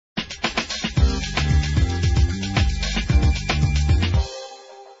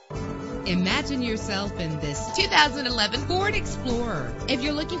Imagine yourself in this 2011 Ford Explorer. If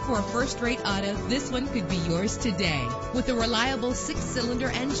you're looking for a first-rate auto, this one could be yours today. With a reliable 6-cylinder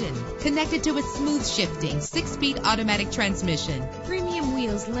engine connected to a smooth shifting 6-speed automatic transmission, premium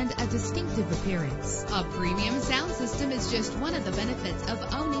wheels lend a distinctive appearance. A premium sound system is just one of the benefits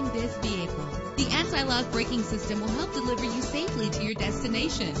of owning this vehicle. The anti-lock braking system will help deliver you safely to your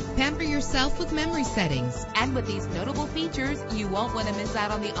destination. Pamper yourself with memory settings. And with these notable features, you won't want to miss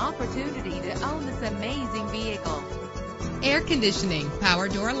out on the opportunity to own this amazing vehicle. Air conditioning, power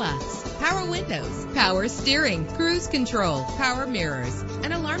door locks, power windows, power steering, cruise control, power mirrors,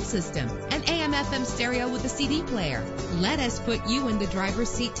 an alarm system, an AM/FM stereo with a CD player. Let us put you in the driver's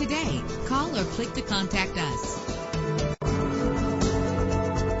seat today. Call or click to contact us.